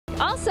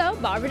Also,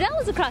 Bob Riddell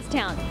is across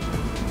town.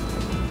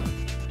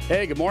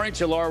 Hey, good morning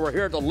to you, Laura. We're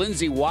here at the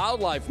Lindsay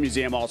Wildlife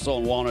Museum, also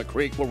in Walnut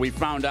Creek, where we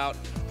found out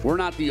we're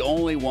not the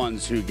only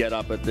ones who get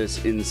up at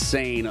this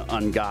insane,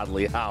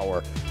 ungodly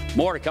hour.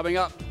 More coming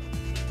up.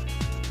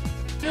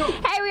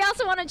 Hey, we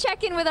also want to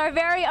check in with our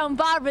very own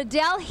Bob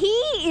Riddell. He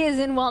is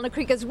in Walnut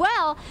Creek as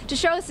well to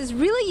show us this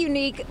really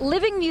unique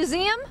living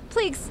museum.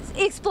 Please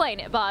explain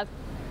it, Bob.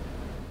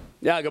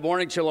 Yeah, good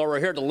morning, Chilla. We're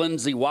here at the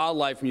Lindsay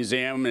Wildlife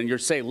Museum, and you're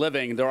say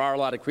living. There are a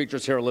lot of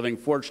creatures here living.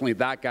 Fortunately,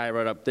 that guy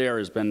right up there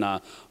has been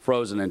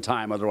frozen in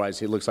time. Otherwise,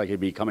 he looks like he'd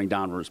be coming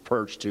down from his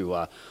perch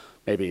to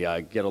maybe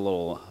get a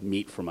little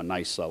meat from a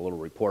nice little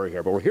reporter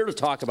here. But we're here to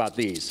talk about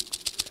these.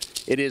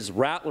 It is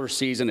rattler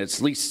season. It's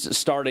at least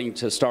starting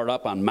to start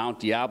up on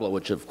Mount Diablo,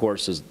 which of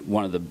course is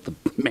one of the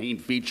main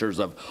features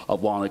of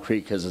Walnut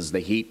Creek, because as the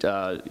heat,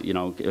 you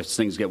know, as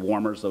things get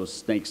warmer, those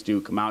snakes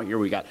do come out here.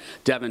 We got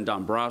Devin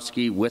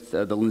Dombrowski with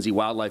the Lindsay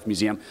Wildlife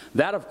Museum.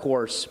 That, of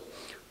course,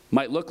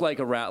 might look like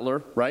a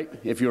rattler, right,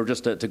 if you were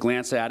just to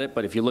glance at it,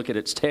 but if you look at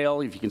its tail,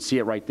 if you can see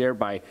it right there,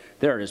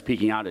 there it is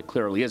peeking out, it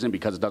clearly isn't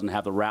because it doesn't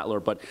have the rattler,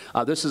 but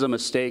this is a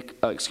mistake,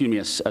 a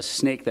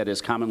snake that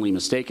is commonly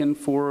mistaken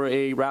for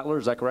a rattler,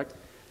 is that correct?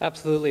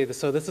 Absolutely.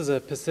 So this is a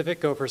Pacific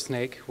gopher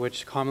snake,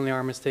 which commonly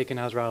are mistaken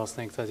as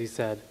rattlesnakes, as you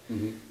said.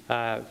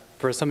 Mm-hmm.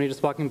 For somebody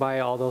just walking by,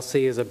 all they'll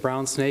see is a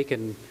brown snake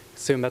and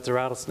assume that's a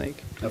rattlesnake.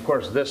 Of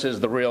course, this is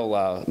the real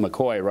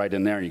McCoy right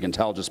in there. You can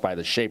tell just by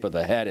the shape of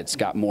the head. It's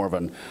got more of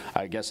an,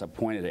 I guess, a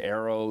pointed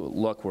arrow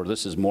look, where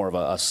this is more of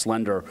a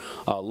slender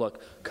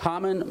look.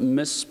 Common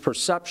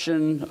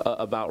misperception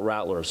about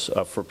rattlers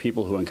for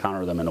people who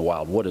encounter them in the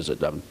wild. What is it,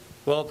 Devin?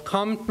 Well,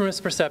 common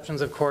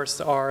misperceptions, of course,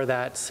 are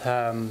that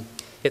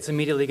it's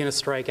immediately going to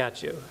strike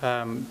at you.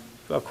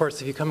 Of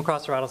course, if you come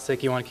across a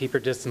rattlesnake, you want to keep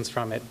your distance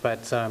from it,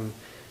 but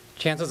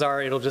chances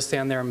are it'll just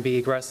stand there and be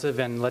aggressive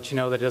and let you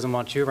know that it doesn't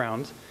want you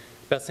around.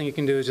 Best thing you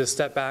can do is just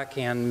step back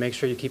and make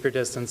sure you keep your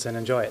distance and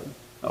enjoy it.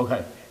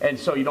 Okay, and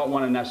so you don't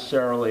want to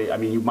necessarily, I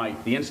mean,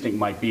 the instinct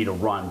might be to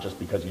run just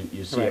because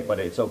you see it, but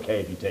it's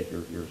okay if you take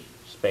your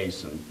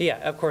space. And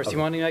yeah, of course, okay.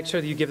 You want to make sure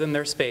that you give them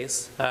their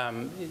space.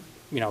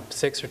 You know,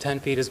 6 or 10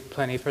 feet is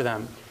plenty for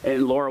them.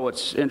 And Laura,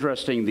 what's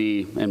interesting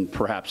and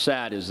perhaps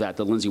sad is that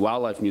the Lindsay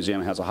Wildlife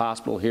Museum has a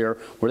hospital here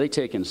where they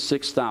take in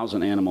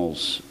 6,000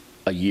 animals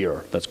a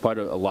year. That's quite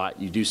a lot.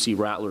 You do see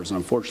rattlers, and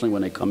unfortunately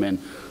when they come in,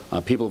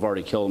 people have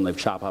already killed them, they've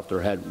chopped off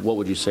their head. What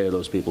would you say to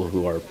those people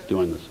who are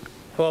doing this?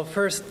 Well,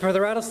 first, for the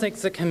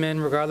rattlesnakes that come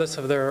in, regardless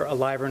of they're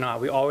alive or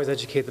not, we always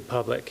educate the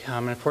public.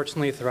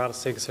 Unfortunately, if the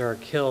rattlesnakes are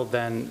killed,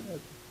 then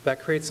that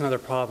creates another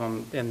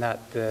problem in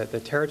that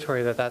the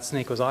territory that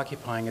snake was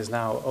occupying is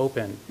now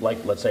open.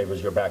 Like, let's say it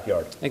was your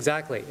backyard.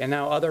 Exactly. And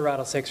now other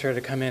rattlesnakes are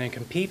to come in and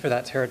compete for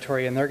that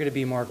territory, and they're going to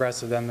be more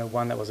aggressive than the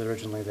one that was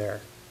originally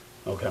there.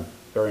 Okay.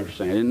 Very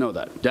interesting. I didn't know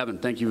that. Devin,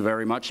 thank you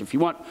very much. If you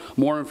want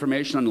more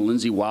information on the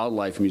Lindsay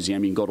Wildlife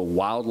Museum, you can go to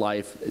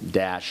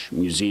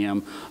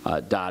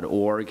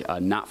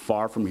wildlife-museum.org. Not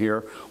far from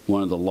here,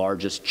 one of the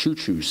largest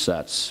choo-choo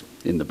sets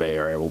in the Bay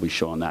Area. We'll be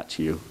showing that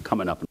to you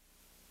coming up.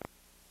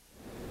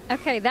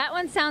 Okay, that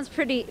one sounds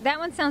pretty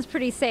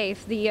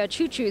safe, the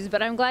choo-choos,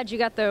 but I'm glad you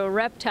got the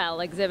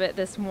reptile exhibit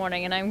this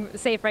morning, and I'm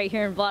safe right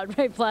here in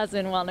Broadway Plaza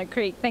in Walnut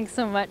Creek. Thanks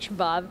so much,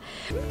 Bob.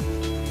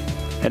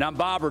 And I'm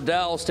Bob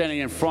Riddell, standing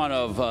in front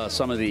of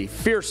some of the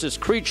fiercest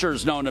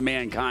creatures known to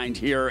mankind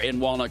here in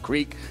Walnut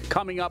Creek.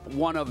 Coming up,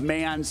 one of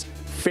man's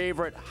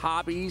favorite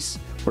hobbies.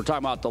 We're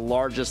talking about the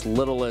largest,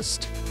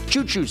 littlest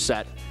choo-choo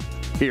set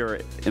here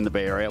in the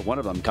Bay Area. One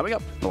of them coming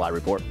up in the live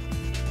report.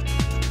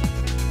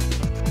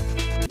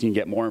 You can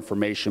get more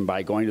information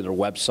by going to their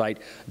website,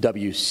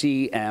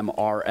 wcmrs.org.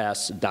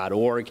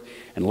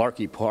 And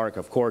Larky Park,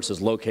 of course,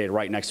 is located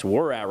right next to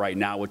where we're at right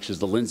now, which is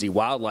the Lindsay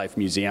Wildlife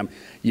Museum.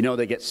 You know,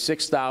 they get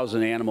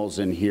 6,000 animals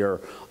in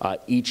here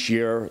each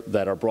year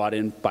that are brought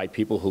in by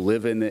people who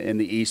live in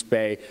the East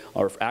Bay,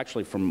 or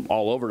actually from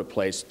all over the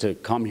place, to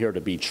come here to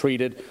be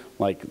treated.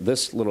 Like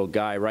this little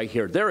guy right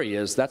here. There he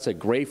is. That's a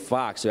gray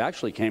fox. It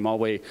actually came all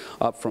the way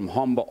up from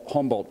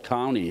Humboldt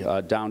County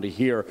down to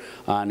here.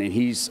 And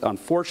he's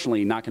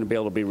unfortunately not going to be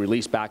able to be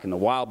released back in the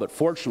wild, but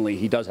fortunately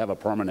he does have a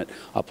permanent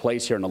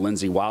place here in the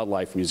Lindsay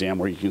Wildlife Museum,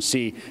 where you can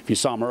see, if you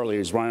saw him earlier,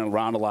 he's running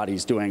around a lot.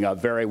 He's doing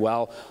very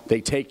well. They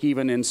take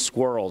even in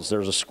squirrels.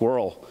 There's a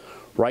squirrel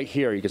right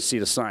here. You can see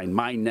the sign,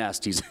 My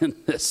Nest. He's in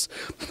this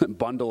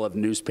bundle of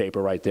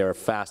newspaper right there,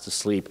 fast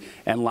asleep,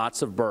 and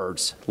lots of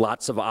birds,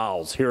 lots of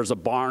owls. Here's a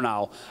barn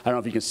owl. I don't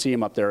know if you can see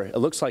him up there. It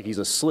looks like he's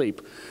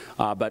asleep,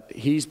 but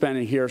he's been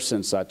in here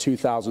since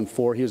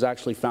 2004. He was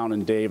actually found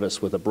in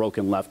Davis with a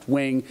broken left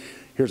wing.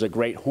 Here's a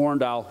great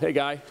horned owl. Hey,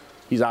 guy.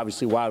 He's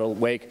obviously wide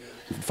awake.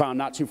 Found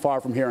not too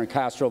far from here in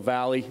Castro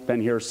Valley.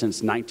 Been here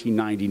since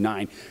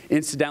 1999.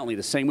 Incidentally,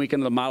 the same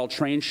weekend of the model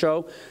train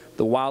show,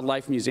 the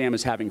Wildlife Museum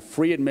is having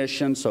free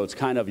admission, so it's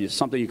kind of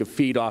something you can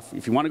feed off.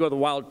 If you want to go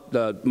to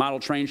the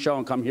model train show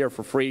and come here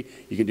for free,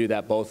 you can do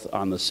that both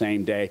on the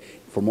same day.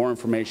 For more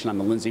information on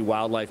the Lindsay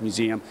Wildlife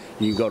Museum,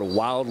 you can go to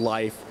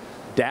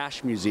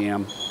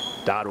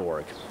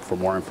wildlife-museum.org for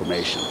more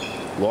information.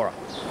 Laura.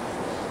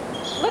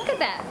 Look at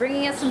that,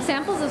 bringing us some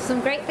samples of some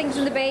great things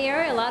in the Bay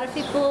Area a lot of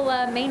people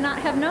may not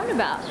have known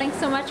about. Thanks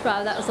so much,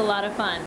 Bob. That was a lot of fun.